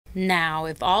Now,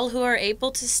 if all who are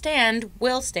able to stand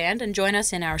will stand and join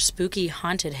us in our spooky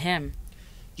haunted hymn.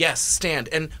 Yes, stand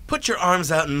and put your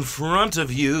arms out in front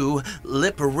of you.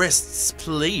 Lip wrists,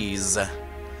 please.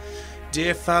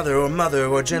 Dear Father or Mother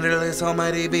or genderless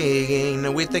almighty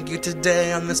being, we thank you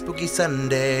today on this spooky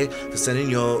Sunday for sending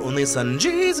your only Son,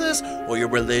 Jesus, or your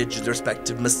religion's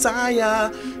respective Messiah,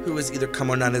 who has either come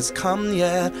or not has come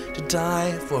yet, to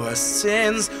die for our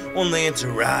sins, only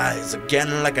to rise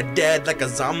again like a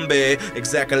zombie,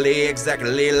 exactly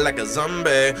like a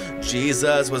zombie.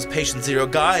 Jesus was patient zero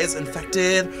guys,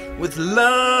 infected with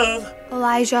love.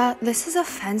 Elijah, this is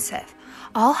offensive.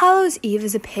 All Hallows Eve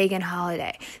is a pagan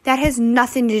holiday that has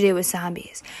nothing to do with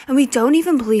zombies, and we don't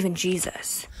even believe in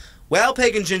Jesus. Well,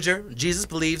 Pagan Ginger, Jesus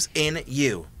believes in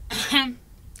you.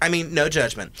 I mean, no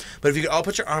judgment. But if you could all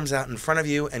put your arms out in front of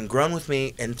you and groan with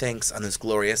me in thanks on this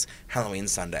glorious Halloween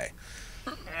Sunday.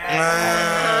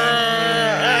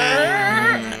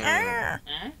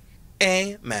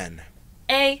 Amen.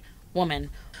 A woman.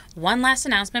 One last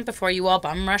announcement before you all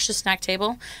bum rush the snack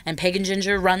table and Pagan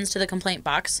Ginger runs to the complaint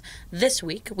box. This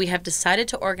week, we have decided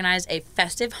to organize a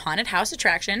festive haunted house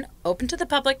attraction open to the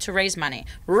public to raise money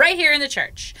right here in the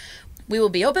church. We will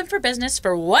be open for business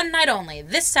for one night only,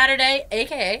 this Saturday,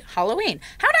 aka Halloween.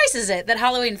 How nice is it that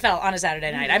Halloween fell on a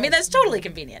Saturday night? I mean, that's totally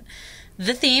convenient.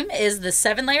 The theme is the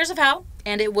 7 layers of hell,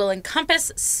 and it will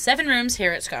encompass 7 rooms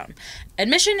here at SCONE.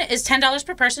 Admission is $10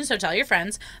 per person, so tell your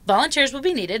friends. Volunteers will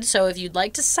be needed, so if you'd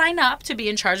like to sign up to be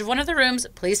in charge of one of the rooms,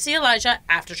 please see Elijah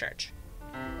after church.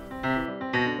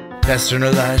 Pastor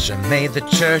Elijah made the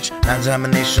church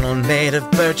non-denominational and made of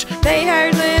birch. They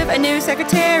hired Liv, a new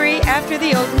secretary, after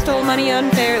the old one stole money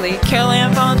unfairly.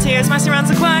 Carolyn volunteers, Marcy runs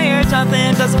the choir.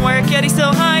 Jonathan doesn't work, yet he's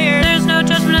still hired. There's no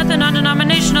judgment at the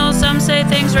non-denominational. Some say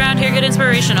things around here get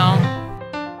inspirational.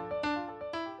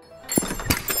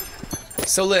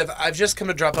 So, Liv, I've just come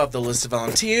to drop off the list of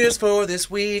volunteers for this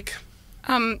week.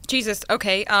 Jesus,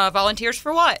 okay, volunteers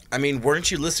for what? I mean,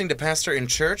 weren't you listening to Pastor in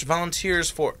church? Volunteers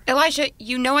for... Elijah,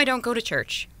 you know I don't go to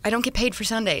church. I don't get paid for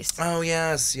Sundays. Oh,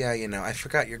 yes, yeah, you know, I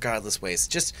forgot your godless ways.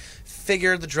 Just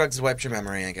figure the drugs wiped your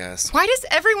memory, I guess. Why does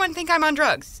everyone think I'm on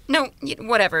drugs? No,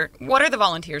 whatever. What are the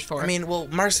volunteers for? I mean, well,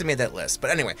 Marcy made that list. But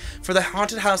anyway, for the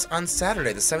haunted house on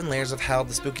Saturday, the 7 layers of hell,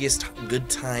 the spookiest good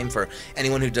time for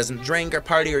anyone who doesn't drink or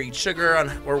party or eat sugar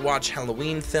or watch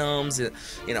Halloween films,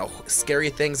 you know, scary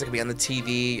things that could be on the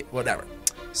TV, whatever.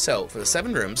 So, for the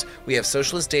 7 rooms, we have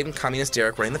Socialist Dave and Communist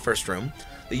Derek running the first room.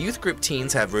 The youth group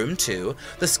teens have room 2.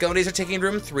 The SCONEs are taking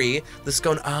room 3. The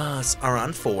SCONE-ahs are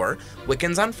on 4.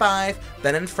 Wiccans on 5.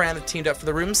 Ben and Fran have teamed up for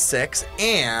the room 6.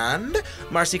 And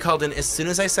Marcy called in as soon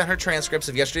as I sent her transcripts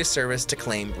of yesterday's service to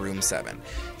claim room 7.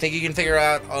 Think you can figure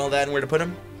out all that and where to put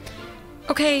them?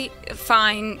 Okay,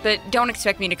 fine, but don't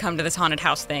expect me to come to this haunted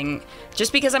house thing.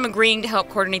 Just because I'm agreeing to help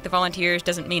coordinate the volunteers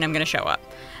doesn't mean I'm going to show up.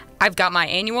 I've got my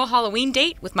annual Halloween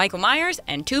date with Michael Myers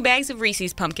and 2 bags of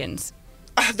Reese's pumpkins.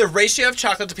 The ratio of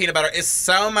chocolate to peanut butter is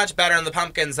so much better in the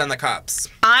pumpkins than the cups.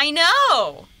 I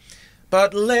know!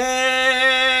 But Liv,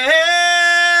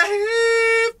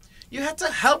 you had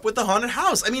to help with the haunted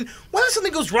house. I mean, what if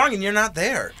something goes wrong and you're not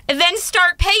there? Then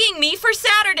start paying me for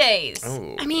Saturdays!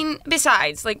 Oh. I mean,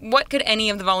 besides, like, what could any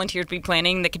of the volunteers be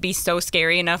planning that could be so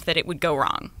scary enough that it would go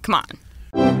wrong? Come on.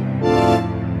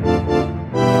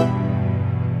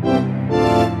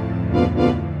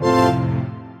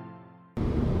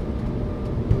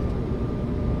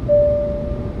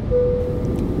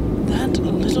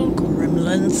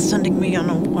 Sending me on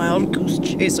a wild goose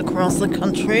chase across the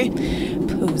country,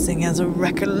 posing as a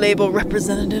record label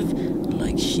representative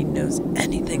like she knows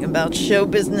anything about show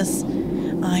business.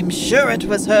 I'm sure it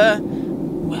was her.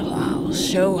 Well, I'll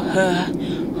show her.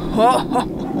 Ho, ho,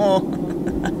 ho.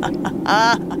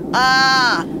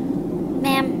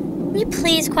 Ma'am, will you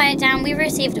please quiet down? We've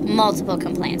received multiple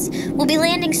complaints. We'll be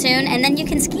landing soon, and then you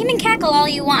can scream and cackle all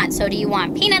you want. So do you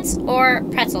want peanuts or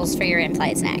pretzels for your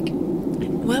in-flight snack?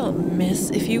 Well, miss,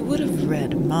 if you would have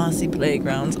read Marcy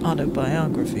Playground's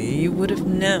autobiography, you would have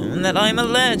known that I'm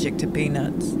allergic to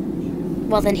peanuts.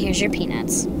 Well, then here's your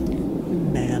peanuts.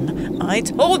 Ma'am, I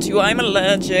told you I'm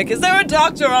allergic. Is there a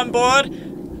doctor on board?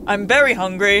 I'm very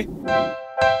hungry.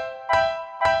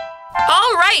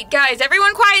 All right, guys,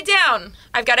 everyone quiet down.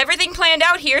 I've got everything planned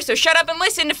out here, so shut up and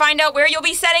listen to find out where you'll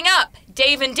be setting up.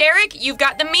 Dave and Derek, you've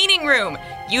got the meeting room.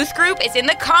 Youth group is in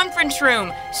the conference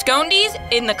room. SCONEs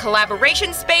in the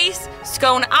collaboration space.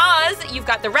 SCONE-ahs, you've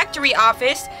got the rectory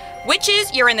office. Witches,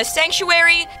 you're in the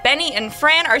sanctuary. Benny and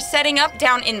Fran are setting up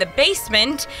down in the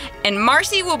basement. And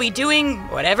Marcy will be doing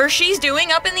whatever she's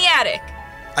doing up in the attic.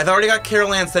 I've already got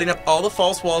Carol Ann setting up all the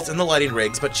false walls and the lighting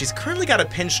rigs, but she's currently got a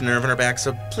pinched nerve in her back,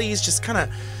 so please just kind of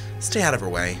Stay out of her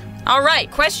way. All right,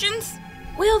 questions?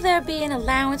 Will there be an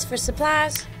allowance for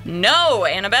supplies? No,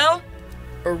 Annabelle.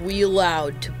 Are we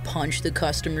allowed to punch the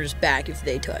customers back if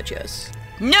they touch us?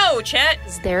 No, Chet.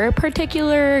 Is there a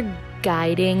particular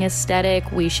guiding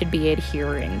aesthetic we should be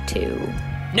adhering to?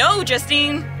 No,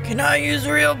 Justine. Can I use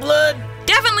real blood?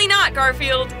 Definitely not,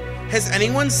 Garfield. Has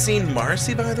anyone seen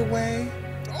Marcy, by the way?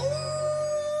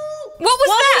 What was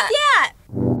that?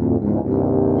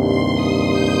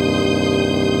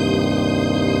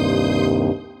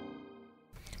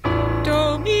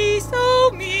 Do mi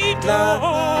so mi do.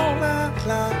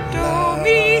 Do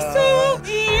mi so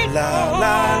mi do. Do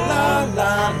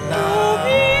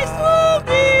mi so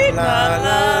mi la.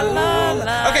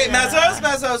 Okay,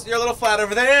 Mezzos, you're a little flat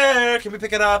over there. Can we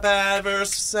pick it up at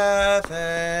verse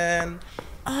 7?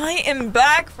 I am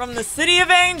back from the City of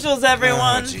Angels,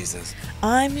 everyone. Oh, Jesus.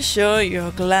 I'm sure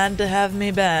you're glad to have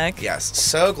me back. Yes,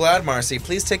 so glad, Marcy.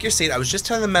 Please take your seat. I was just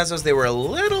telling the Mezzos they were a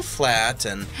little flat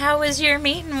and... How was your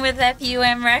meeting with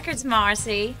FUM Records,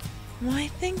 Marcy? Why,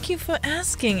 thank you for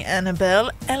asking,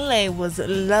 Annabelle. LA was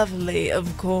lovely,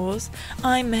 of course.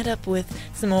 I met up with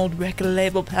some old record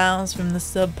label pals from the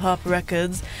Sub Pop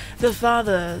Records, the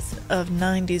fathers of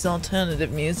 90s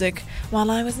alternative music, while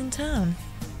I was in town.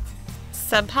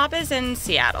 Sub Pop is in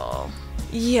Seattle.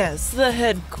 Yes, the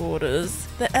headquarters.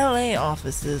 The LA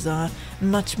offices are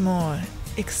much more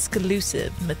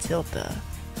exclusive, Matilda.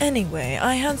 Anyway,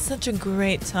 I had such a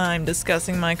great time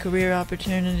discussing my career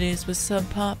opportunities with Sub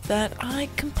Pop that I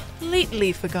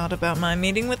completely forgot about my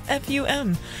meeting with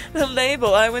FUM, the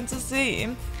label I went to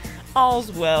see.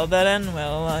 All's well that ends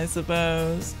well, I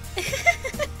suppose.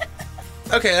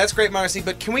 Okay, that's great, Marcy,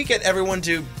 but can we get everyone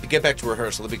to get back to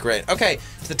rehearsal? That'd be great. Okay,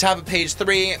 to the top of page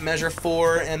 3, measure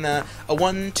 4, and a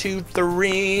 1, 2,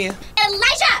 3.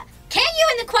 Elijah! Can't you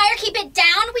and the choir keep it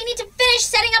down? We need to finish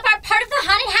setting up our part of the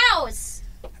haunted house.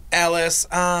 Alice,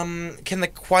 can the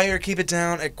choir keep it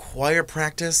down at choir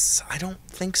practice? I don't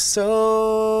think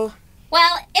so.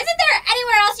 Well, isn't there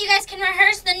anywhere else you guys can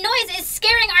rehearse? The noise is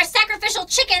scaring our sacrificial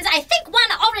chickens. I think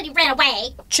one already ran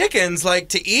away. Chickens like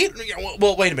to eat?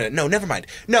 Well, wait a minute. No, never mind.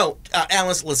 No,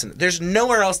 Alice, listen. There's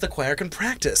nowhere else the choir can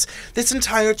practice. This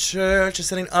entire church is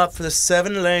setting up for the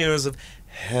 7 layers of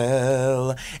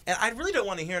hell. And I really don't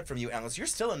want to hear it from you, Alice. You're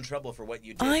still in trouble for what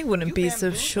you did. I wouldn't be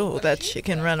so sure that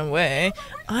chicken ran away.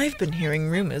 I've been hearing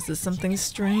rumors there's something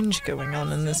strange going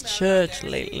on in this church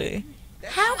lately.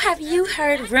 How have you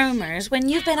heard rumors when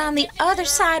you've been on the other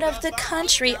side of the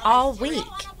country all week?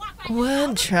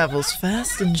 Word travels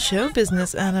fast in show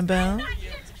business, Annabelle.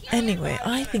 Anyway,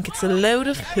 I think it's a load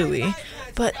of hooey,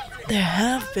 but there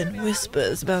have been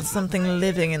whispers about something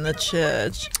living in the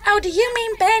church. Oh, do you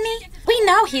mean Benny? We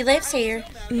know he lives here.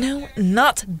 No,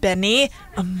 not Benny.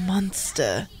 A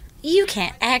monster. You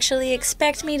can't actually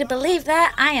expect me to believe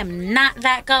that. I am not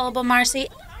that gullible, Marcy.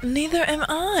 Neither am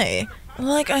I.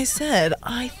 Like I said,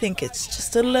 I think it's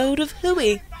just a load of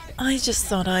hooey. I just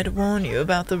thought I'd warn you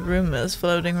about the rumors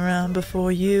floating around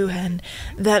before you and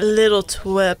that little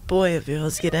twerp boy of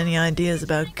yours get any ideas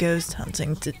about ghost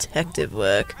hunting detective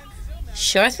work.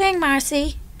 Sure thing,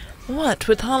 Marcy. What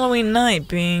with Halloween night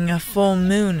being a full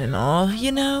moon and all,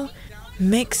 you know,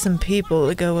 makes some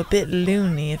people go a bit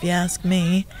loony if you ask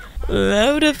me.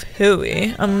 Load of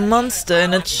hooey, a monster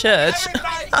in a church. Everybody,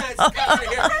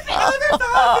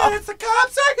 the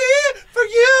cops are here for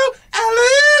you,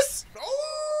 Alice!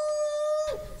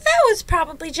 That was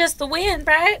probably just the wind,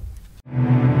 right?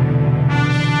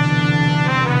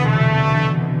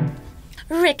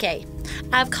 Ricky,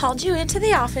 I've called you into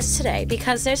the office today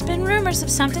because there's been rumors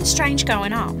of something strange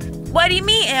going on. What do you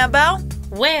mean, Annabelle?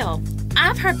 Well,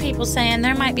 I've heard people saying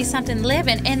there might be something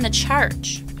living in the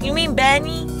church. You mean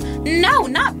Benny? No,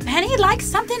 not Benny, like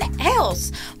something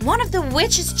else. One of the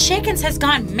witch's chickens has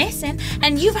gone missing,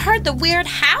 and you've heard the weird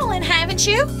howling, haven't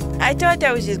you? I thought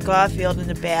that was just Garfield in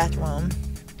the bathroom.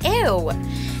 Ew.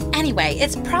 Anyway,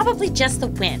 it's probably just the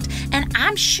wind, and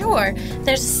I'm sure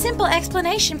there's a simple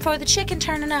explanation for the chicken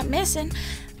turning up missing.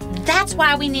 That's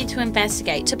why we need to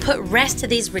investigate, to put rest to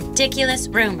these ridiculous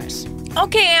rumors.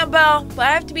 Okay, Annabelle, but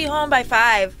I have to be home by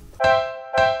 5.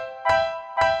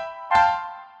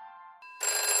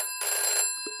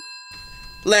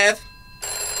 Liv,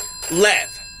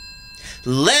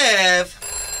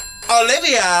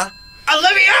 Olivia!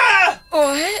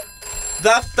 What?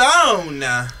 The phone!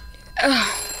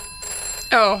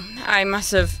 Oh, I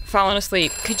must have fallen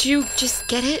asleep. Could you just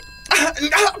get it?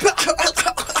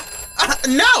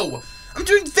 No! I'm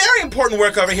doing very important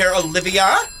work over here,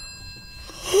 Olivia.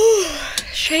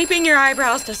 Shaping your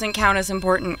eyebrows doesn't count as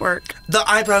important work. The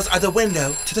eyebrows are the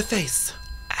window to the face.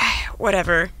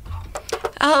 Whatever.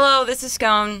 Hello, this is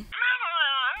SCONE.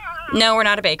 No, we're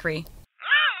not a bakery.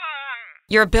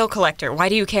 You're a bill collector. Why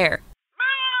do you care?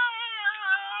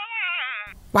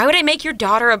 Why would I make your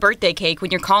daughter a birthday cake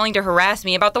when you're calling to harass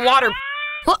me about the water?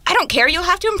 Well, I don't care. You'll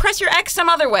have to impress your ex some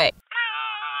other way.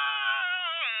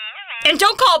 And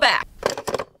don't call back.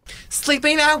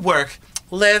 Sleeping at work.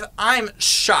 Liv, I'm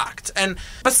shocked. And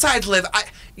besides, Liv,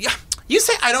 you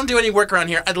say I don't do any work around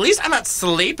here. At least I'm not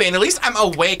sleeping. At least I'm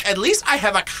awake. At least I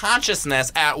have a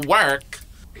consciousness at work.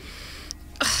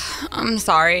 I'm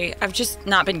sorry. I've just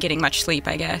not been getting much sleep,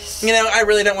 I guess. You know, I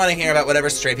really don't want to hear about whatever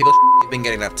straight people you've been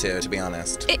getting up to be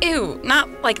honest. Ew, not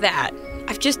like that.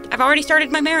 I've already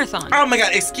started my marathon. Oh my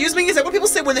god, excuse me? Is that what people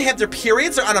say when they have their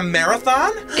periods? They're on a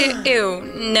marathon? Ew,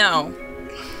 no.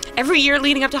 Every year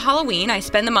leading up to Halloween, I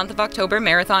spend the month of October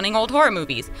marathoning old horror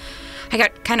movies. I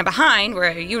got kind of behind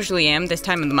where I usually am this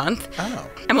time of the month. Oh.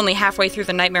 I'm only halfway through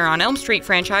the Nightmare on Elm Street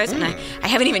franchise, and I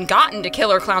haven't even gotten to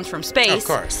Killer Clowns from Space. Of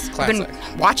course, classic. I've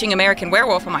been watching American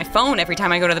Werewolf on my phone every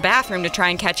time I go to the bathroom to try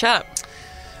and catch up.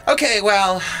 Okay,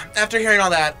 well, after hearing all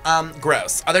that,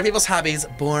 gross. Other people's hobbies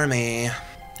bore me.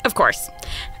 Of course.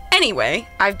 Anyway,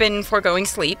 I've been foregoing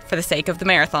sleep for the sake of the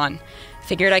marathon.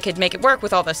 Figured I could make it work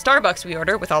with all the Starbucks we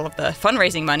order with all of the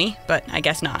fundraising money, but I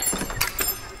guess not.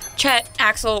 Chet,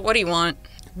 Axel, what do you want?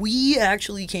 We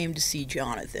actually came to see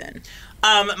Jonathan.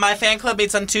 My fan club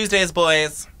meets on Tuesdays,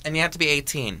 boys, and you have to be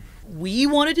 18. We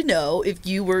wanted to know if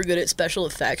you were good at special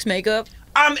effects makeup.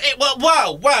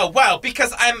 Whoa,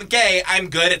 because I'm gay, I'm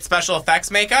good at special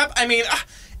effects makeup? I mean,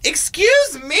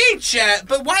 excuse me, Chet,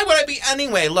 but why would I be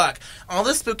anyway? Look, all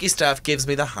this spooky stuff gives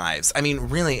me the hives. I mean,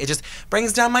 really, it just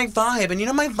brings down my vibe, and you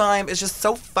know my vibe is just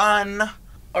so fun.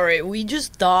 All right, we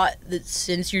just thought that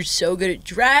since you're so good at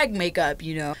drag makeup,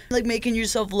 you know, like making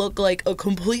yourself look like a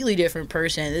completely different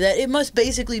person, that it must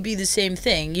basically be the same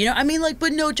thing, you know? I mean, like,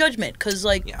 but no judgment, because,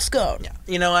 like, SCONE. Yeah.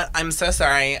 You know what? I'm so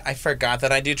sorry. I forgot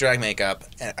that I do drag makeup.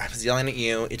 And I was yelling at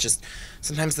you. It just,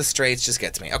 sometimes the straights just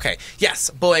get to me. Okay, yes,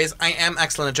 boys, I am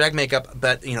excellent at drag makeup,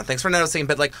 but, you know, thanks for noticing.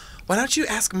 But, like, why don't you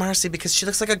ask Marcy, because she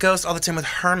looks like a ghost all the time with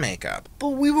her makeup.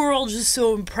 But we were all just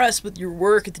so impressed with your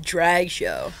work at the drag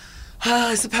show.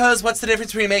 I suppose, what's the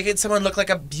difference between making someone look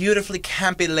like a beautifully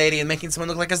campy lady and making someone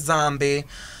look like a zombie?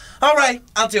 All right,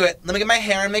 I'll do it. Let me get my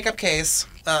hair and makeup cases,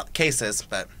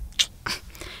 but...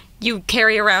 You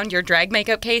carry around your drag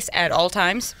makeup case at all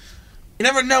times? You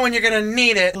never know when you're gonna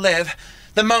need it, Liv.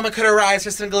 The moment could arise for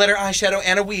some glitter, eyeshadow,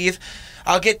 and a weave.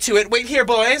 I'll get to it. Wait here,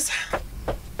 boys.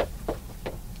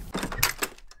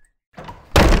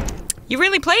 You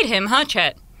really played him, huh,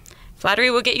 Chet? Flattery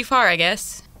will get you far, I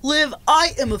guess. Liv,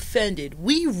 I am offended.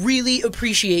 We really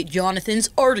appreciate Jonathan's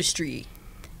artistry.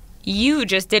 You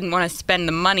just didn't want to spend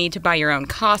the money to buy your own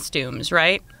costumes,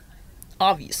 right?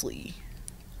 Obviously.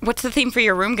 What's the theme for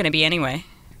your room going to be anyway?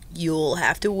 You'll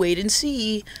have to wait and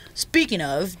see. Speaking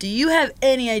of, do you have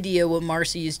any idea what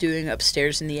Marcy is doing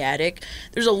upstairs in the attic?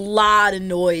 There's a lot of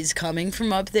noise coming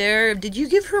from up there. Did you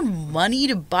give her money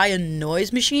to buy a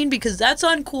noise machine? Because that's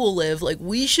uncool, Liv. Like,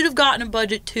 we should have gotten a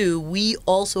budget too. We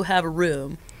also have a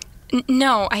room.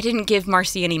 No, I didn't give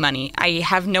Marcy any money. I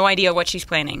have no idea what she's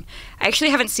planning. I actually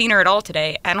haven't seen her at all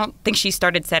today. I don't think she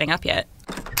started setting up yet.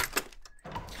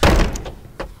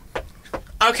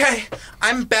 Okay,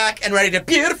 I'm back and ready to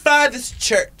beautify this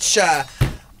church.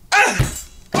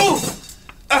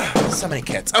 So many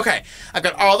kids. Okay, I've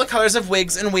got all the colors of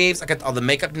wigs and weaves. I got all the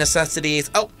makeup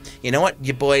necessities. Oh, you know what,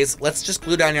 you boys? Let's just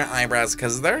glue down your eyebrows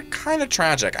because they're kind of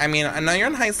tragic. I mean, I know you're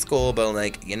in high school, but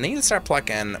like, you need to start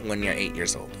plucking when you're 8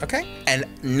 years old, okay? And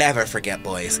never forget,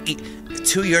 boys,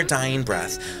 to your dying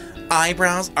breath,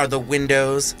 eyebrows are the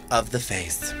windows of the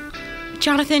face.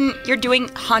 Jonathan, you're doing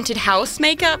haunted house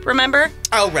makeup, remember?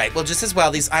 Oh, right. Well, just as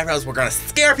well, these eyebrows were gonna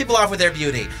scare people off with their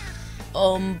beauty.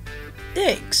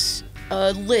 Thanks.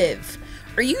 Liv,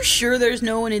 are you sure there's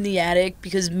no one in the attic?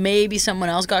 Because maybe someone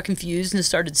else got confused and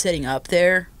started setting up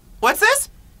there. What's this?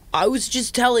 I was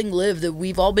just telling Liv that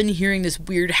we've all been hearing this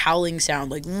weird howling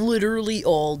sound, like, literally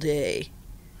all day.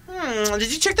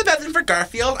 Did you check the bathroom for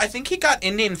Garfield? I think he got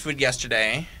Indian food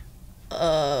yesterday.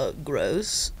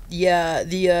 Gross. Yeah,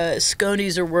 the,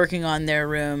 SCONEs are working on their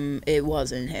room. It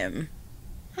wasn't him.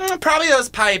 Probably those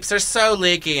pipes are so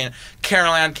leaky and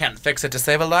Carol Ann can't fix it to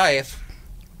save a life.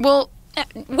 Well,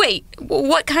 wait,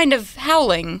 what kind of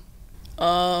howling?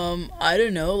 I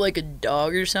don't know, like a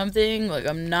dog or something. Like,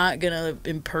 I'm not gonna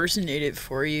impersonate it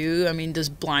for you. I mean, does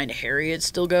Blind Harriet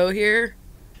still go here?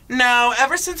 No,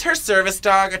 ever since her service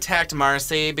dog attacked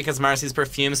Marcy because Marcy's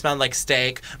perfume smelled like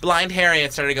steak, Blind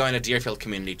Harriet started going to Deerfield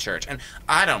Community Church. And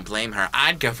I don't blame her.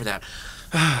 I'd go for that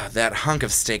hunk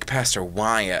of steak, Pastor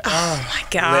Wyatt. Oh my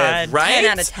God. Liv, right? 10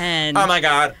 out of 10. Oh my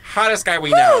God. Hottest guy we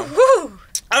know. Woo, woo.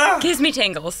 Gives me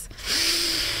tingles.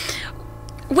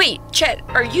 Wait, Chet,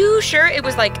 are you sure it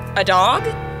was like a dog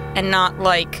and not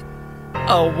like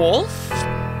a wolf?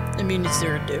 I mean, is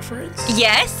there a difference?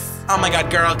 Yes. Oh my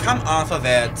god, girl, come off of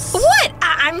it. What?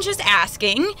 I'm just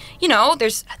asking. You know,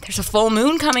 there's a full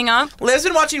moon coming up. Liv's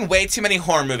been watching way too many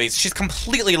horror movies. She's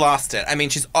completely lost it. I mean,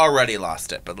 she's already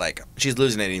lost it, but like, she's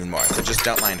losing it even more, so just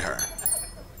don't mind her.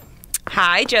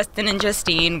 Hi, Justin and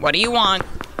Justine. What do you want?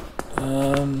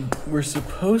 We're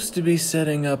supposed to be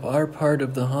setting up our part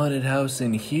of the haunted house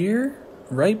in here,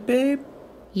 right, babe?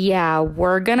 Yeah,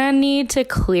 we're gonna need to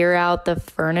clear out the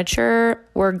furniture.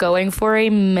 We're going for a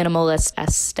minimalist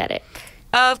aesthetic.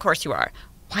 Of course you are.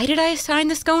 Why did I assign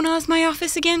the SCONE as my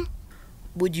office again?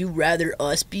 Would you rather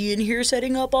us be in here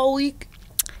setting up all week?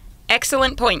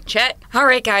 Excellent point, Chet. All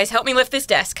right, guys, help me lift this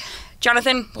desk.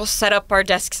 Jonathan, we'll set up our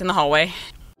desks in the hallway.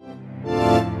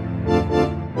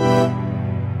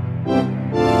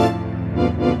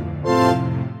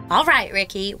 All right,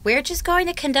 Ricky, we're just going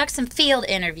to conduct some field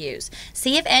interviews.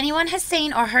 See if anyone has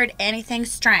seen or heard anything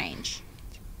strange.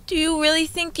 Do you really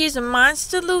think there's a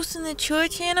monster loose in the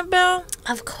church, Annabelle?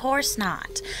 Of course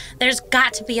not. There's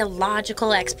got to be a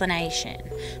logical explanation.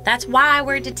 That's why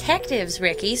we're detectives,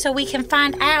 Ricky, so we can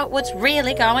find out what's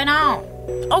really going on.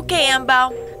 Okay,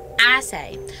 Annabelle. I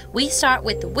say, we start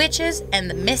with the witches and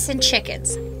the missing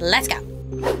chickens. Let's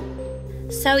go.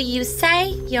 So you say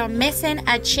you're missing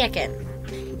a chicken.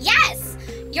 Yes!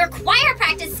 Your choir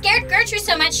practice scared Gertrude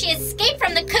so much she escaped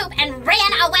from the coop and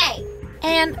ran away.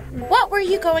 And what were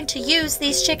you going to use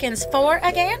these chickens for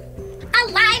again?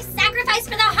 A live sacrifice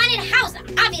for the haunted house,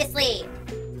 obviously.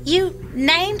 You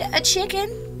named a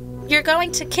chicken you're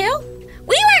going to kill? We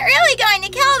weren't really going to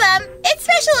kill them. It's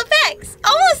special effects,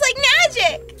 almost like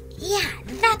magic.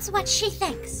 Yeah, that's what she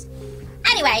thinks.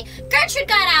 Anyway, Gertrude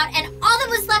got out and all that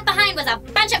was left behind was a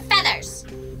bunch of feathers.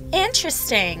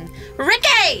 Interesting.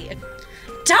 Ricky!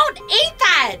 Don't eat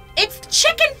that! It's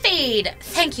chicken feed!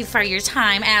 Thank you for your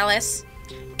time, Alice.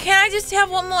 Can I just have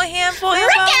one more handful,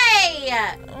 Ricky!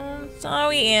 Oh,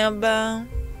 sorry, Annabelle.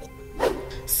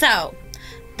 So,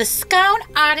 the SCONE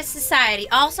Artist Society,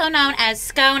 also known as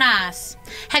SCONE-us.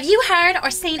 Have you heard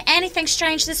or seen anything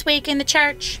strange this week in the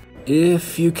church?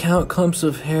 If you count clumps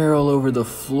of hair all over the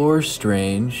floor,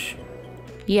 strange.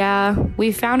 Yeah,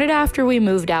 we found it after we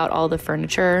moved out all the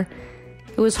furniture.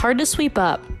 It was hard to sweep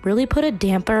up. Really put a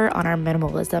damper on our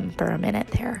minimalism for a minute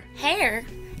there. Hair?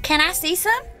 Can I see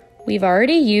some? We've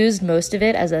already used most of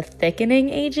it as a thickening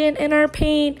agent in our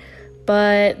paint,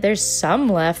 but there's some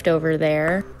left over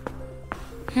there.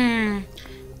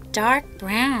 Dark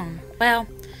brown. Well,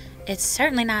 it's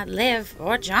certainly not Liv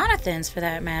or Jonathan's for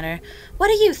that matter. What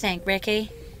do you think,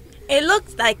 Ricky? It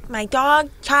looks like my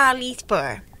dog Charlie's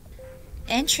fur.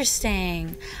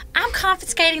 Interesting. I'm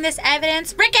confiscating this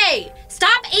evidence. Ricky,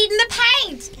 stop eating the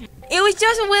paint! It was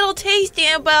just a little taste,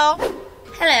 Annabelle.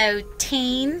 Hello,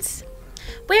 teens.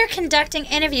 We're conducting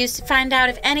interviews to find out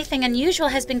if anything unusual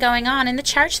has been going on in the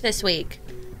church this week.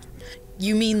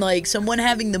 You mean like someone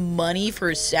having the money for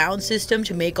a sound system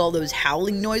to make all those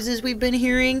howling noises we've been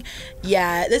hearing?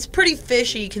 Yeah, that's pretty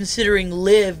fishy considering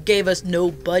Liv gave us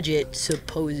no budget,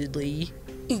 supposedly.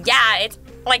 Yeah, it's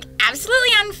like absolutely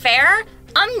unfair,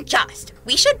 unjust.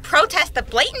 We should protest the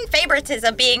blatant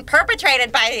favoritism being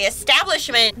perpetrated by the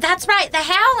establishment. That's right, the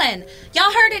howling.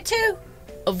 Y'all heard it too?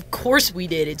 Of course we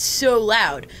did. It's so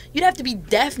loud. You'd have to be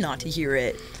deaf not to hear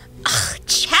it. Ugh,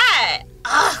 Chet.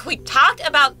 Ugh, we talked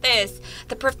about this.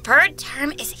 The preferred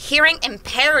term is hearing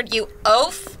impaired, you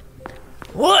oaf.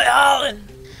 What howling?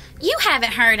 You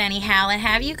haven't heard any howling,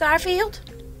 have you, Garfield?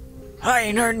 I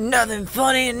ain't heard nothing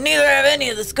funny, and neither have any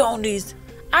of the Scondies.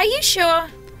 Are you sure?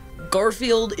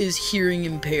 Garfield is hearing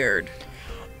impaired.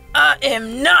 I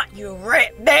am not, you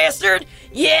rat bastard.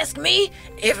 You ask me?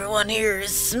 Everyone here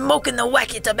is smoking the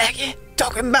wacky tobacco,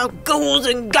 talking about ghouls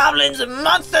and goblins and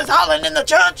monsters howling in the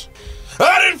church.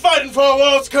 I didn't fight in 4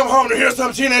 walls to come home to hear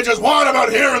some teenagers whine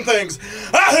about hearing things.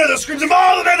 I hear the screams of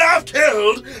all the men I've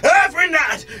killed every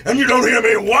night, and you don't hear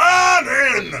me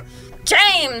whining.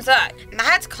 James,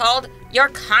 that's called your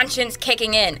conscience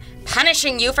kicking in,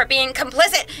 punishing you for being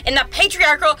complicit in the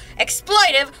patriarchal,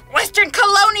 exploitive, Western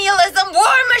colonialism war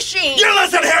machine. You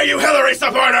listen here, you Hillary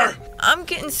supporter. I'm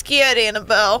getting scared,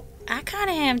 Annabelle. I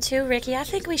kinda am too, Ricky. I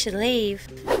think we should leave.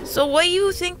 So what do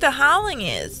you think the howling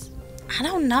is? I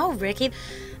don't know, Ricky.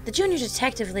 The Junior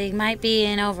Detective League might be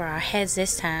in over our heads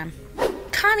this time.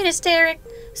 Communist Derek,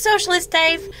 Socialist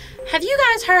Dave, have you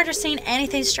guys heard or seen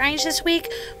anything strange this week?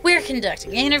 We're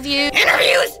conducting interviews.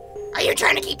 Interviews? Are you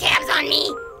trying to keep tabs on me?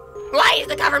 Why is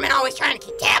the government always trying to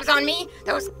keep tabs on me?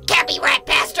 Those cappy rat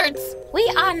bastards! We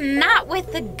are not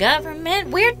with the government.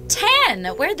 We're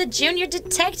 10. We're the Junior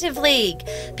Detective League.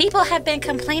 People have been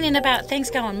complaining about things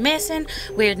going missing,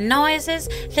 weird noises,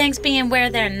 things being where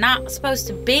they're not supposed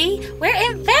to be. We're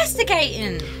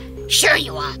investigating. Sure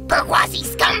you are, bourgeoisie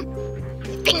scum.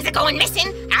 If things are going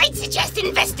missing, I'd suggest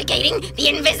investigating the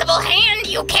invisible hand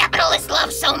you capitalists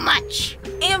love so much.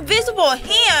 Invisible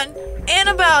hand?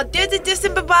 Annabelle, there's a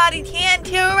disembodied hand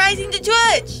terrorizing the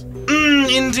church.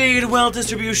 Indeed, wealth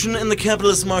distribution in the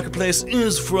capitalist marketplace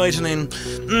is frightening.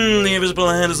 The invisible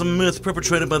hand is a myth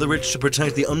perpetrated by the rich to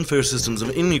protect the unfair systems of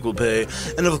unequal pay.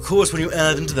 And of course, when you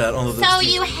add into that all of those... So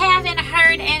you haven't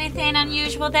heard anything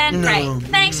unusual then? No. Great.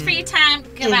 Thanks for your time.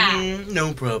 Goodbye.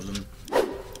 No problem.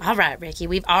 All right, Ricky,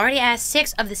 we've already asked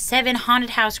 6 of the 7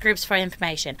 haunted house groups for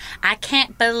information. I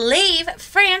can't believe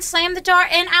Fran slammed the door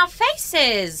in our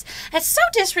faces. That's so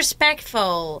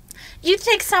disrespectful. You'd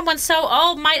think someone so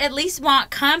old might at least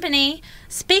want company.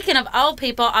 Speaking of old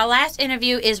people, our last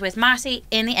interview is with Marcy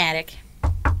in the attic.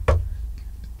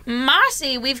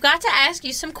 Marcy, we've got to ask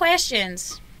you some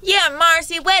questions. Yeah,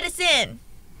 Marcy, let us in.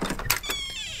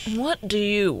 What do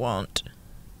you want?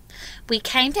 We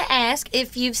came to ask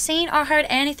if you've seen or heard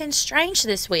anything strange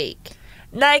this week.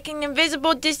 Like an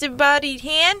invisible disembodied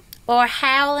hand? Or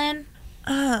howling?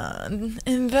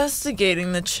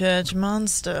 Investigating the church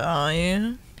monster, are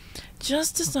you?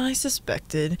 Just as I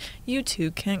suspected, you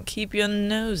two can't keep your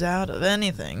nose out of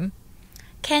anything.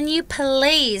 Can you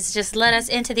please just let us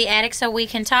into the attic so we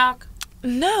can talk?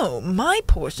 No, my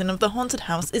portion of the haunted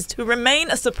house is to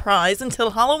remain a surprise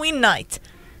until Halloween night.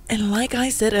 And like I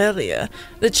said earlier,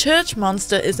 the church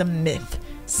monster is a myth.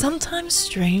 Sometimes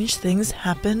strange things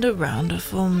happen around a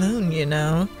full moon, you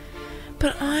know.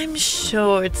 But I'm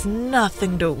sure it's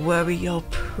nothing to worry your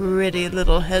pretty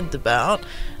little head about.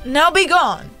 Now be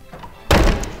gone!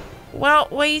 Well,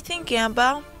 what do you think,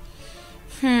 Annabelle?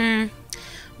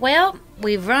 Well,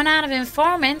 we've run out of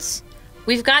informants.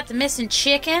 We've got the missing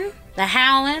chicken, the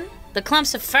howling, the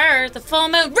clumps of fur, the full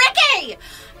moon. Ricky!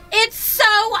 It's so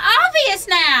obvious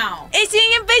now! It's an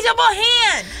invisible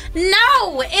hand!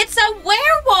 No, it's a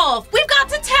werewolf! We've got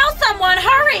to tell someone,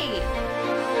 hurry!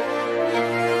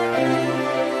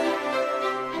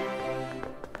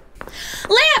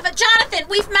 Liv, Jonathan,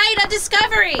 we've made a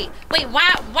discovery! Wait,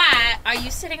 why are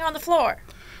you sitting on the floor?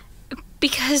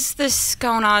 Because the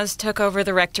SCONE took over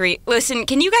the rectory. Listen,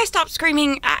 can you guys stop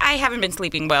screaming? I haven't been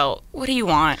sleeping well. What do you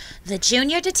want? The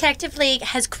Junior Detective League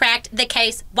has cracked the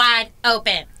case wide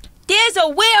open. There's a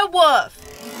werewolf!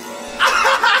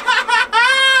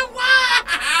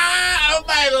 Oh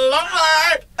my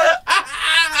lord!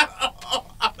 Oh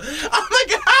my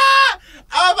god!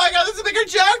 Oh my god, this is a bigger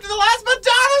joke than the last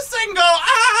Madonna single!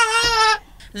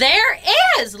 There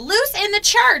is! Loose in the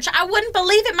church. I wouldn't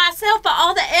believe it myself, but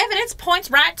all the evidence points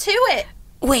right to it.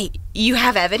 Wait, you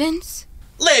have evidence?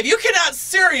 Liv, you cannot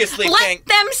seriously Let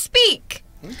them speak!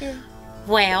 Okay.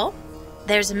 Well,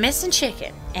 there's a missing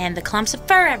chicken, and the clumps of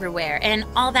fur everywhere, and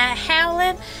all that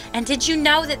howling. And did you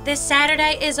know that this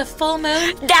Saturday is a full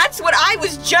moon? That's what I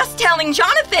was just telling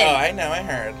Jonathan! Oh, I know, I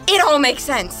heard. It all makes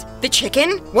sense. The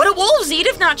chicken? What do wolves eat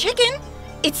if not chicken?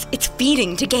 It's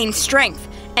feeding to gain strength.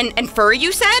 And fur,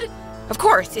 you said? Of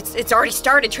course, it's already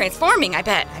started transforming, I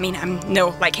bet. I mean, I'm no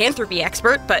lycanthropy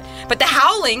expert, but the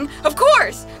howling, of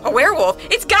course! A werewolf,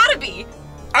 it's gotta be!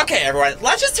 Okay, everyone,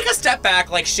 let's just take a step back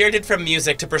like Cher did from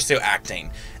music to pursue acting.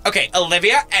 Okay,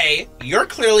 Olivia, A, you're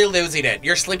clearly losing it.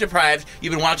 You're sleep deprived.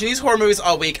 You've been watching these horror movies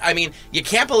all week. I mean, you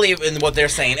can't believe in what they're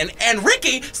saying. And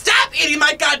Ricky, stop eating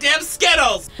my goddamn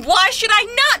Skittles! Why should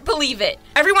I not believe it?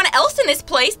 Everyone else in this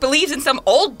place believes in some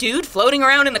old dude floating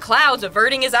around in the clouds,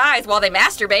 averting his eyes while they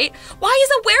masturbate. Why is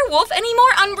a werewolf any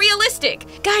more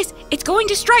unrealistic? Guys, it's going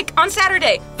to strike on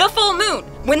Saturday, the full moon,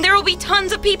 when there will be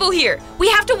tons of people here. We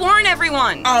have to warn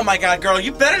everyone. Oh my god, girl,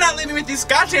 you better not leave me with these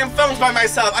goddamn phones by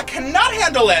myself. I cannot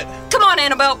handle it. Come on,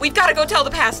 Annabelle, we've got to go tell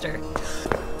the pastor.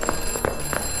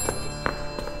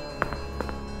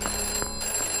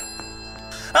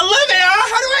 Olivia,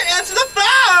 how do I answer the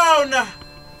phone?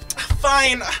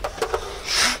 Fine.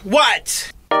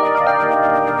 What?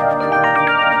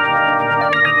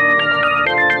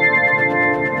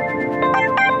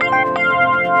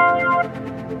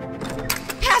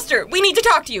 Pastor, we need to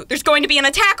talk to you. There's going to be an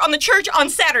attack on the church on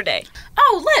Saturday.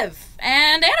 Oh, Liv,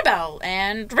 and Annabelle,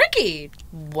 and Ricky.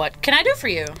 What can I do for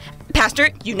you? Pastor,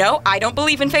 you know I don't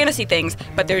believe in fantasy things,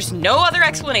 but there's no other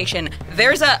explanation.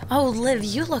 There's a... Oh, Liv,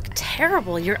 you look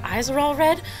terrible. Your eyes are all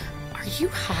red. Are you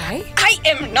high? I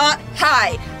am not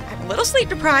high. I'm a little sleep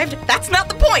deprived. That's not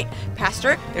the point.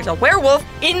 Pastor, there's a werewolf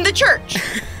in the church.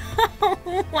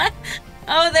 What?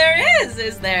 Oh, there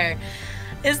is there?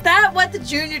 Is that what the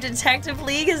Junior Detective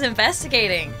League is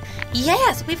investigating?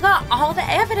 Yes, we've got all the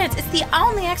evidence. It's the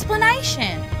only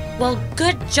explanation. Well,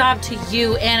 good job to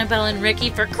you, Annabelle and Ricky,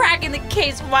 for cracking the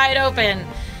case wide open.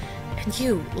 And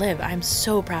you, Liv, I'm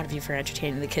so proud of you for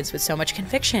entertaining the kids with so much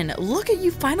conviction. Look at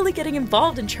you finally getting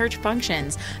involved in church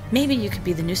functions. Maybe you could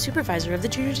be the new supervisor of the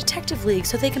Junior Detective League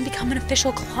so they can become an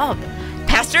official club.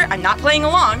 Pastor, I'm not playing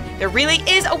along. There really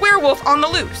is a werewolf on the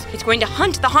loose. It's going to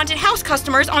hunt the haunted house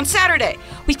customers on Saturday.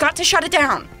 We've got to shut it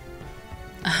down.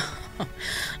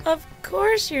 Of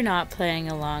course you're not playing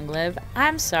along, Liv.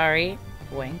 I'm sorry.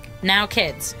 Wink. Now,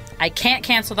 kids, I can't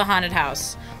cancel the haunted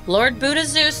house. Lord Buddha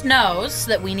Zeus knows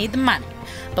that we need the money.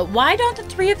 But why don't the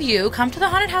three of you come to the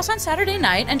haunted house on Saturday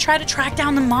night and try to track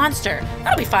down the monster?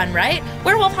 That'll be fun, right?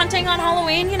 Werewolf hunting on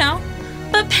Halloween, you know.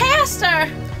 But Pastor!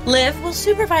 Liv will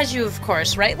supervise you, of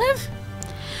course, right, Liv?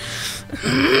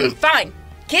 Fine.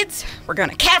 Kids, we're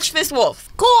gonna catch this wolf.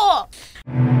 Cool!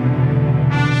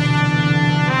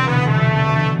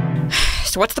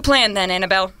 So what's the plan then,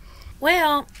 Annabelle?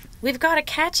 Well, we've got to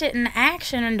catch it in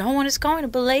action and no one is going to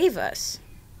believe us.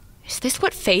 Is this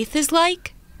what faith is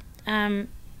like?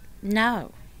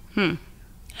 No.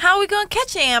 How are we going to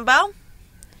catch it, Annabelle?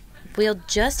 We'll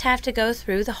just have to go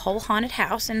through the whole haunted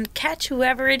house and catch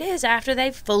whoever it is after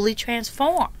they've fully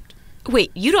transformed.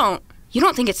 Wait, you don't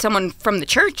think it's someone from the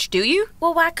church, do you?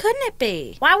 Well, why couldn't it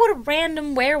be? Why would a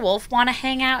random werewolf want to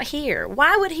hang out here?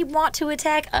 Why would he want to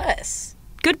attack us?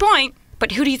 Good point.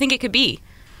 But who do you think it could be?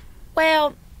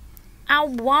 Well, I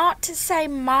want to say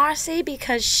Marcy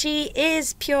because she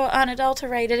is pure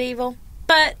unadulterated evil.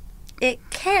 But it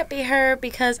can't be her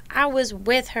because I was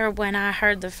with her when I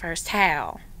heard the first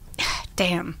howl.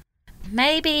 Damn.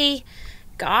 Maybe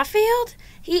Garfield?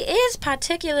 He is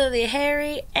particularly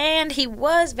hairy, and he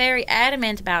was very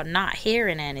adamant about not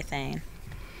hearing anything.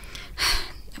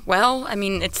 Well, I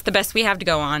mean, it's the best we have to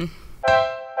go on.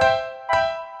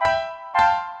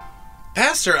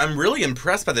 Pastor, I'm really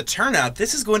impressed by the turnout.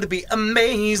 This is going to be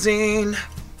amazing.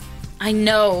 I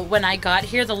know. When I got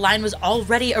here, the line was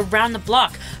already around the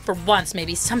block. For once,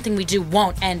 maybe something we do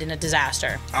won't end in a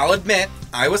disaster. I'll admit,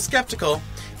 I was skeptical.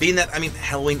 Being that,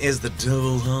 Halloween is the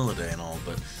devil holiday and all,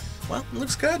 but, well, it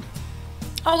looks good.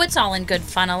 Oh, it's all in good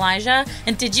fun, Elijah.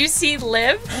 And did you see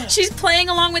Liv? She's playing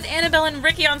along with Annabelle and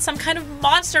Ricky on some kind of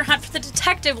monster hunt for the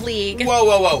Detective League.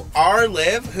 Whoa. Our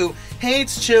Liv, who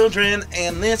hates children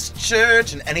and this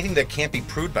church and anything that can't be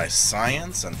proved by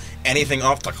science and anything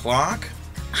off the clock?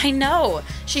 I know.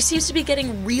 She seems to be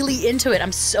getting really into it.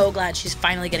 I'm so glad she's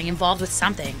finally getting involved with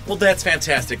something. Well, that's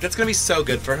fantastic. That's going to be so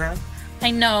good for her.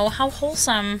 I know. How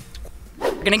wholesome.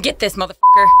 We're gonna get this,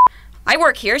 motherfucker. I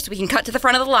work here so we can cut to the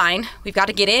front of the line. We've got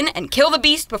to get in and kill the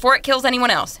beast before it kills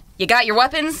anyone else. You got your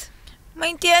weapons?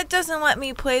 My dad doesn't let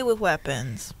me play with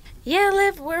weapons. Yeah,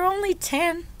 Liv, we're only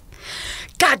 10.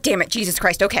 God damn it, Jesus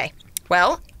Christ. Okay.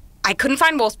 Well, I couldn't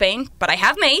find Wolfsbane, but I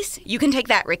have mace. You can take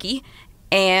that, Ricky.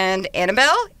 And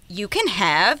Annabelle, you can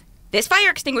have this fire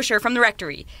extinguisher from the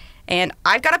rectory. And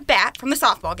I've got a bat from the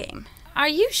softball game. Are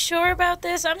you sure about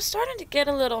this? I'm starting to get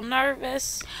a little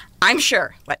nervous. I'm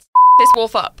sure. Let's this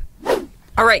wolf up.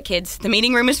 All right, kids. The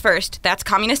meeting room is first. That's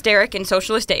Communist Derek and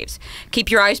Socialist Dave's. Keep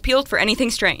your eyes peeled for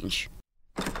anything strange.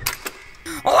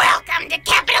 Welcome to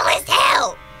capitalist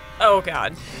hell! Oh,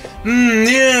 God.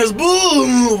 Yes,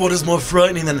 boo! What is more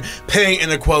frightening than pay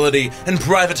inequality and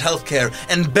private health care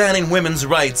and banning women's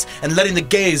rights and letting the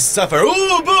gays suffer?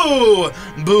 Ooh, boo!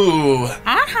 Boo!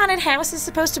 Our haunted house is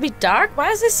supposed to be dark.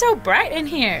 Why is it so bright in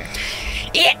here?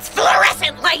 It's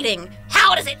fluorescent lighting!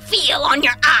 How does it feel on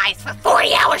your eyes for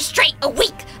 40 hours straight a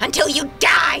week until you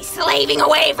die slaving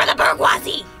away for the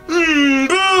bourgeoisie?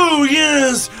 Boo!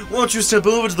 Yes! Won't you step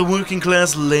over to the working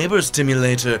class labor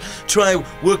stimulator? Try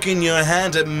working your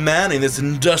hand at manning this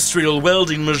industrial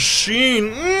welding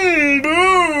machine.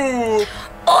 Boo!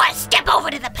 Or step over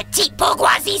to the petite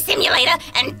bourgeoisie simulator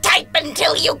and type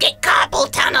until you get carpal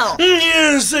tunnel.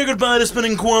 Yes, say goodbye to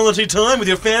spending quality time with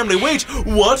your family. Wait,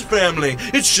 what family?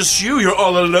 It's just you. You're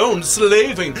all alone,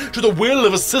 slaving to the will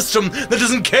of a system that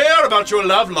doesn't care about your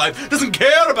love life, doesn't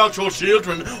care about your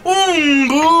children.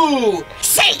 Boo!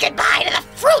 Say goodbye to the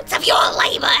fruits of your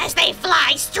labor as they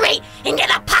fly straight into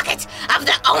the pockets of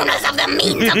the owners of the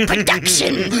means of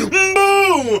production.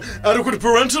 Boo! Adequate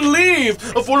parental leave,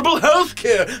 affordable health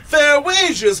care, fair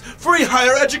wages, free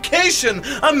higher education,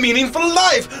 a meaningful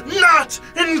life, not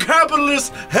in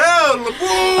capitalist hell.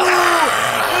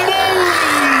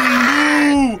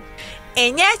 Boo!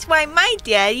 And that's why my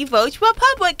daddy votes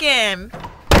Republican.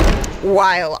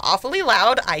 While awfully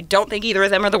loud, I don't think either of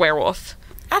them are the werewolf.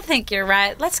 I think you're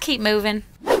right. Let's keep moving.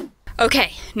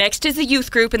 Okay, next is the youth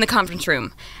group in the conference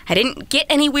room. I didn't get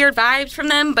any weird vibes from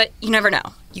them, but you never know.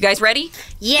 You guys ready?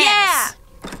 Yes.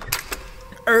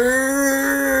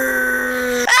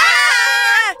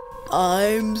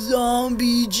 I'm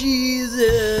Zombie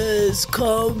Jesus.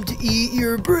 Come to eat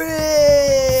your brains.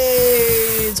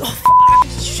 Oh,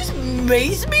 did you just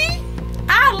mace me?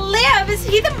 Liv, is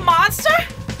he the monster?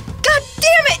 God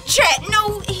damn it, Chet!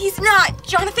 No, he's not.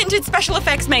 Jonathan did special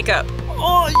effects makeup.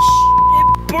 Oh, it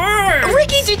burned.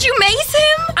 Ricky, did you mace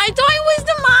him? I thought it was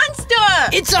the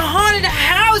monster. It's a haunted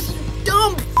house, you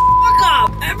dumb fuck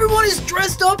up. Everyone is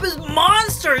dressed up as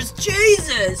monsters.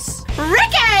 Jesus.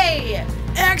 Ricky!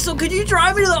 Axel, could you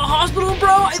drive me to the hospital,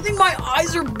 bro? I think my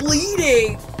eyes are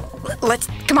bleeding.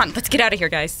 Come on, let's get out of here,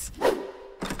 guys.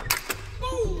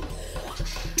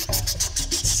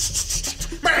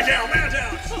 Man down!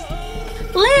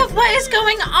 Liv, what is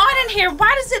going on in here?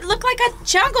 Why does it look like a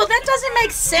jungle? That doesn't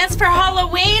make sense for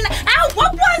Halloween. Ow,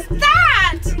 what was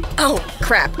that? Oh,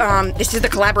 crap. This is the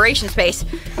collaboration space.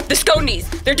 The SCONE.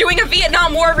 They're doing a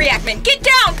Vietnam War reenactment. Get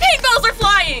down! Paintballs are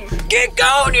flying! Get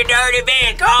going, you dirty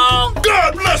vehicle!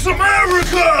 God bless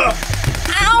America!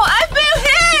 Ow, I've been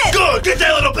hit! Good, get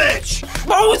that little bitch!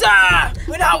 Bullseye!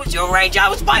 When I was your age, I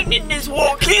was fighting in this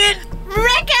war, kid!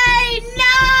 Ricky, no!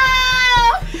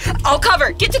 I'll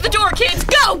cover. Get to the door, kids.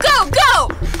 Go! Vietnam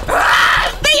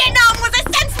was a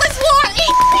senseless war.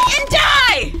 Eat and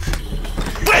die!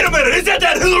 Wait a minute, is that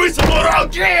Hillary Samora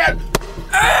kid?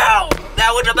 Ow!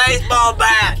 That was a baseball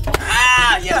bat!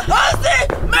 Ah, you hussy!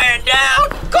 Man down!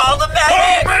 Call the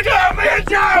medic! Oh, man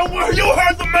down! Where you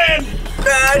heard the man!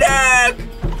 Medic!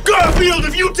 Garfield,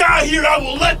 if you die here, I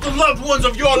will let the loved ones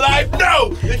of your life know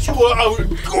that you are a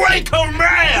great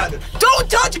command! Don't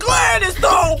touch Gladys,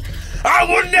 though! I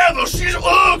would never! She's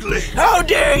ugly! How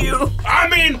dare you! I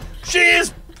mean, she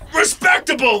is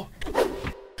respectable!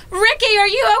 Ricky, are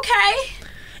you okay?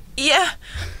 Yeah,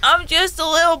 I'm just a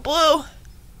little blue.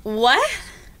 What?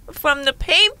 From the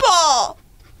paintball!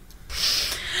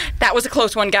 That was a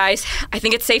close one, guys. I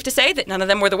think it's safe to say that none of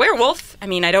them were the werewolf. I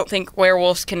mean, I don't think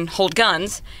werewolves can hold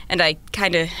guns, and I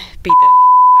kind of beat the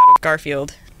out of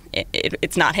Garfield.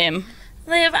 It's not him.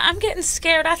 Liv, I'm getting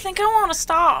scared. I think I want to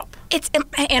stop. It's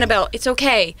Annabelle, it's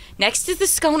okay. Next is the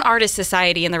SCONE Artist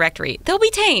Society in the rectory. They'll be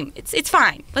tame. It's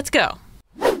fine. Let's go.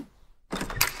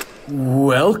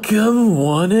 Welcome,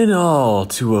 one and all,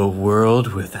 to a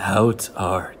world without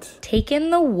art. Take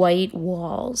in the white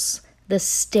walls, the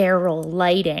sterile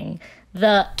lighting,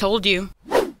 the... Told you.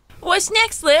 What's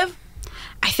next, Liv?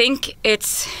 I think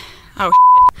it's... Oh,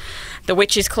 the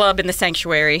Witches Club in the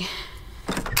Sanctuary.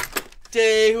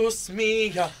 Deus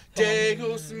mia,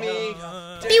 Deus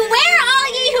mia. Beware all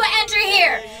ye who enter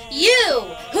here, you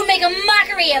who make a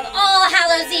mockery of All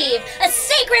Hallows Eve, a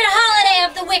sacred holiday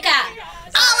of the Wicca.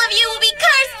 All of you will be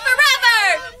cursed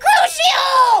forever!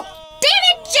 Crucial! Damn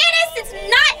it, Janice, it's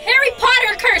not Harry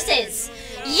Potter curses!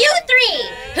 You three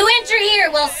who enter here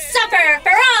will suffer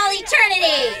for all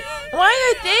eternity! Why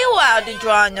are they allowed to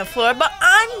draw on the floor, but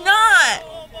I'm not?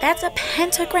 That's a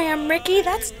pentagram, Ricky.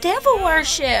 That's devil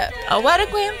worship. A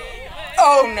whatagram?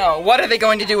 Oh no, what are they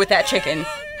going to do with that chicken?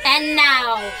 And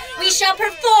now, we shall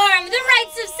perform the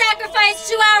rites of sacrifice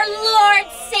to our Lord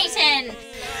Satan.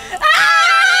 Ah!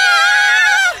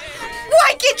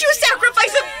 Why can't you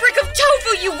sacrifice a brick of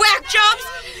tofu, you whack jobs?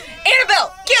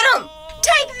 Annabelle, get him!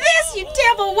 Take this, you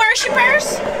devil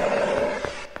worshippers!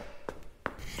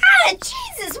 Ah,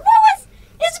 Jesus, what was...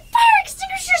 Is fire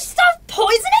extinguisher stuff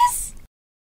poisonous?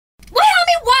 Well, help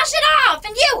me wash it off,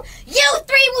 and you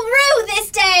three will rue this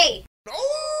day!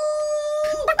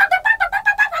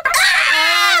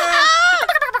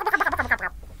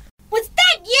 Was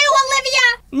that you, Olivia?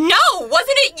 No,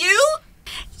 wasn't it you?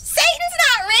 Satan's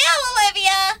not real,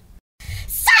 Olivia!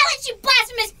 Silence, you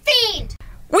blasphemous fiend!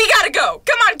 We gotta go.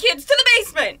 Come on, kids, to the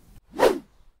basement.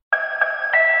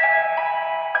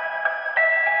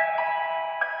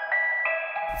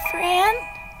 Fran?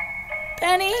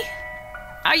 Benny?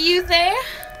 Are you there?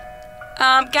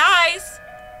 Guys,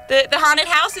 the haunted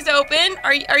house is open.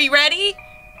 Are you ready?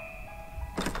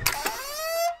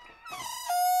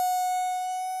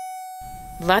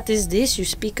 What is this you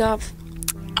speak of?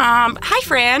 Hi,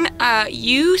 Fran.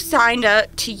 You signed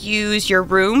up to use your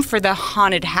room for the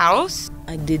haunted house?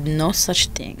 I did no such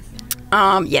thing.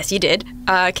 Yes, you did.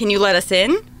 Can you let us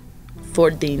in?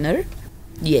 For dinner?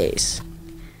 Yes.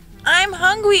 I'm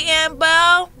hungry,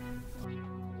 Annabelle.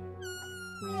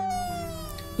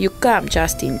 You come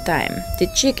just in time. The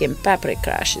chicken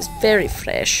paprika is very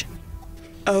fresh.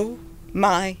 Oh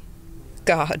my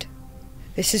God.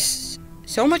 This is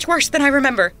so much worse than I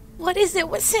remember. What is it?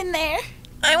 What's in there?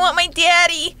 I want my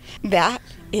daddy. That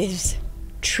is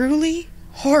truly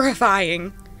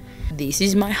horrifying. This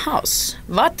is my house.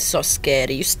 What's so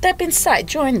scary? You step inside,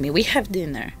 join me, we have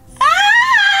dinner.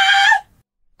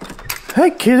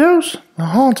 Hey kiddos, the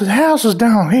haunted house is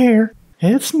down here.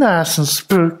 It's nice and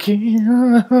spooky.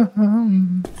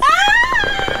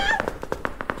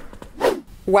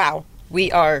 Wow,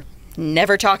 we are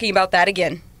never talking about that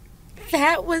again.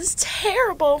 That was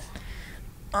terrible.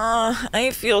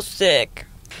 I feel sick.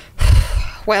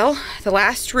 Well, the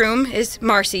last room is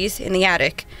Marcy's in the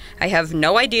attic. I have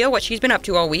no idea what she's been up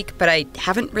to all week, but I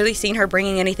haven't really seen her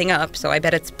bringing anything up, so I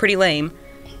bet it's pretty lame.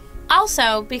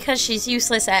 Also, because she's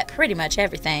useless at pretty much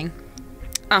everything.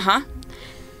 Uh-huh.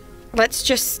 Let's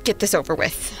just get this over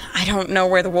with. I don't know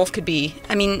where the wolf could be.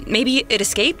 I mean, maybe it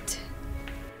escaped?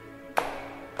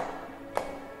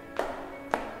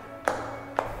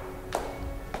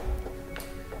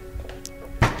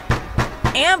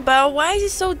 Annabelle, why is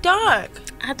it so dark?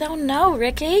 I don't know,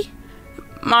 Ricky.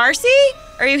 Marcy?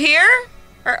 Are you here?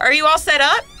 Are you all set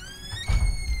up?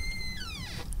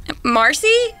 Marcy?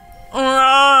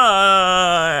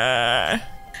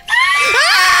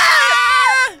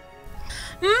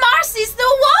 Marcy's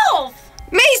the wolf!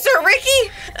 Maester,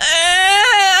 Ricky!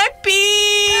 I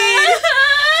peed!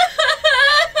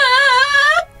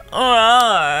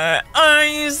 Are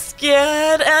you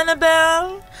scared,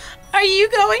 Annabelle? Are you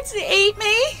going to eat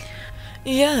me?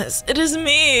 Yes, it is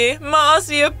me,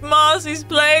 Marcy of Marcy's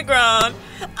playground.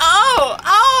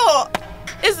 Ow!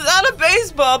 Is that a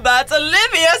baseball bat?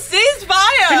 Olivia, cease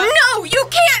fire! No, you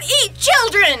can't eat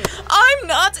children! I'm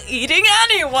not eating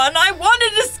anyone. I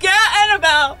wanted to scare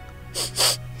Annabelle.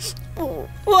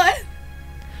 What?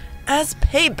 As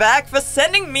payback for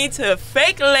sending me to a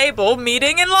fake label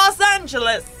meeting in Los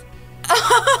Angeles.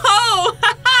 Oh,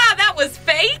 that was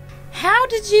fake? How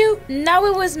did you know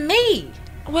it was me?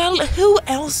 Well, who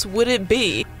else would it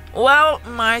be? Well,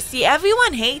 Marcy,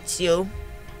 everyone hates you.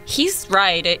 He's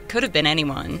right, it could have been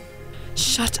anyone.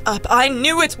 Shut up, I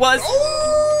knew it was...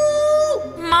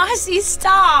 Marcy,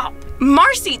 stop!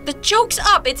 Marcy, the joke's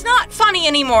up, it's not funny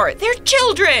anymore. They're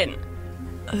children!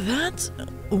 That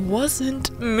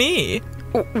wasn't me.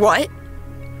 What?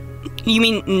 You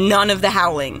mean none of the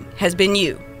howling has been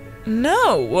you?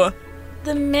 No.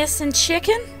 The missing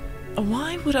chicken?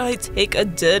 Why would I take a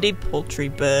dirty poultry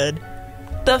bird?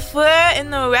 The fur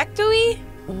in the rectory?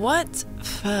 What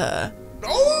fur?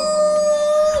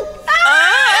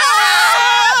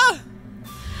 Ah!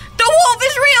 The wolf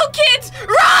is real, kids!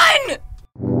 Run!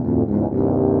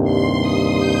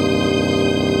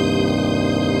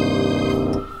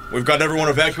 We've got everyone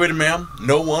evacuated, ma'am.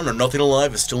 No one or nothing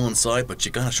alive is still inside, but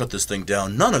you gotta shut this thing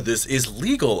down. None of this is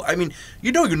legal. I mean,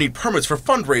 you know you need permits for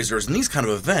fundraisers and these kind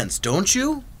of events, don't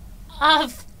you?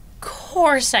 Of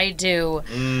course I do.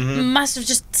 Must have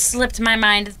just slipped my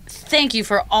mind. Thank you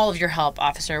for all of your help,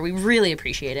 officer. We really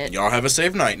appreciate it. Y'all have a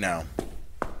safe night now.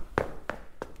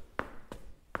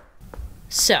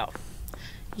 So,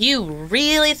 you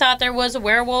really thought there was a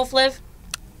werewolf, Liv?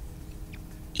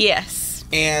 Yes.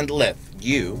 And Liv,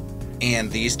 you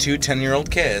and these two 10-year-old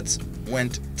kids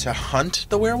went to hunt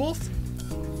the werewolf?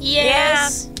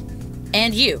 Yes. Yeah.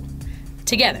 And you,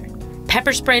 together,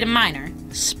 pepper sprayed a minor,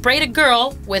 sprayed a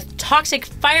girl with toxic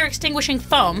fire-extinguishing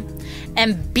foam,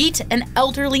 and beat an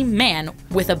elderly man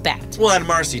with a bat. Well, and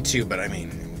Marcy too, but I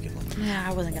mean... Yeah,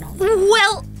 I wasn't gonna...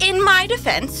 Well, in my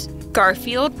defense,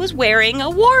 Garfield was wearing a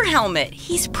war helmet.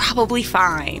 He's probably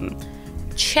fine.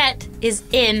 Chet is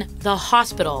in the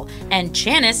hospital, and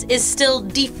Janice is still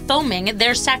defoaming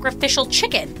their sacrificial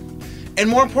chicken. And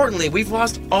more importantly, we've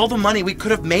lost all the money we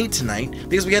could have made tonight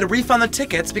because we had to refund the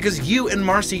tickets because you and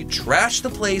Marcy trashed the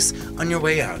place on your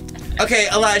way out. Okay,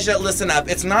 Elijah, listen up.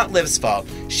 It's not Liv's fault.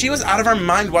 She was out of her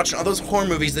mind watching all those horror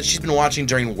movies that she's been watching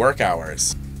during work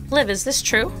hours. Liv, is this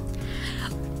true?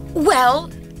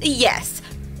 Well, yes.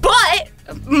 But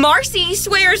Marcy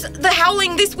swears the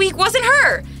howling this week wasn't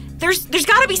her. There's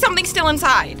got to be something still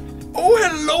inside. Oh,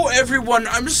 hello, everyone.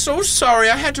 I'm so sorry.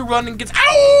 I had to run and get...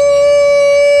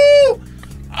 Ow!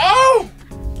 Oh!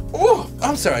 Oh,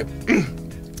 I'm sorry.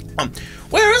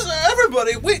 Where is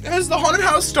everybody? Wait, has the haunted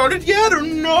house started yet or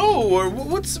no? Or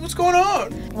what's going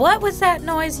on? What was that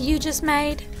noise you just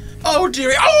made? Oh,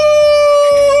 dearie.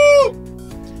 Oh!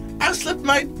 I slipped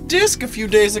my disc a few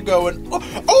days ago and...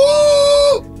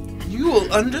 Oh! You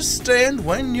will understand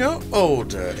when you're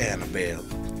older, Annabelle.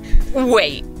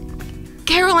 Wait.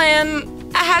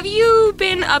 Carolyn, have you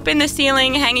been up in the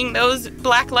ceiling hanging those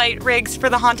blacklight rigs for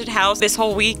the haunted house this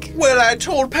whole week? Well, I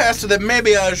told Pastor that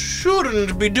maybe I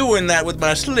shouldn't be doing that with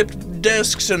my slipped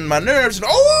discs and my nerves and...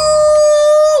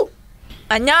 Oh!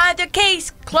 Another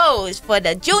case closed for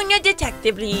the Junior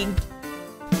Detective League.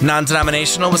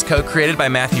 Non-Denominational was co-created by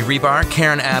Matthew Hribar,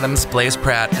 Karyn Adams, Blaze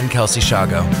Pratt, and Kelsey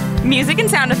Shawgo. Music and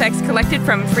sound effects collected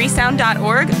from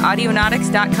freesound.org,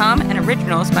 audionautics.com, and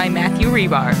originals by Matthew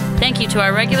Hribar. Thank you to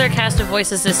our regular cast of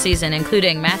voices this season,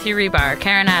 including Matthew Hribar,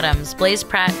 Karyn Adams, Blaze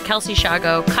Pratt, Kelsey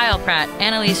Shawgo, Kyle Pratt,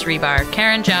 Annaliese Hribar,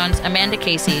 Karen Jones, Amanda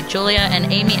Casey, Julia and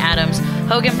Amy Adams,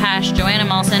 Hogan Pash, Joanna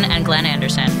Malson, and Glenn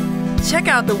Anderson. Check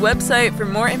out the website for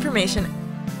more information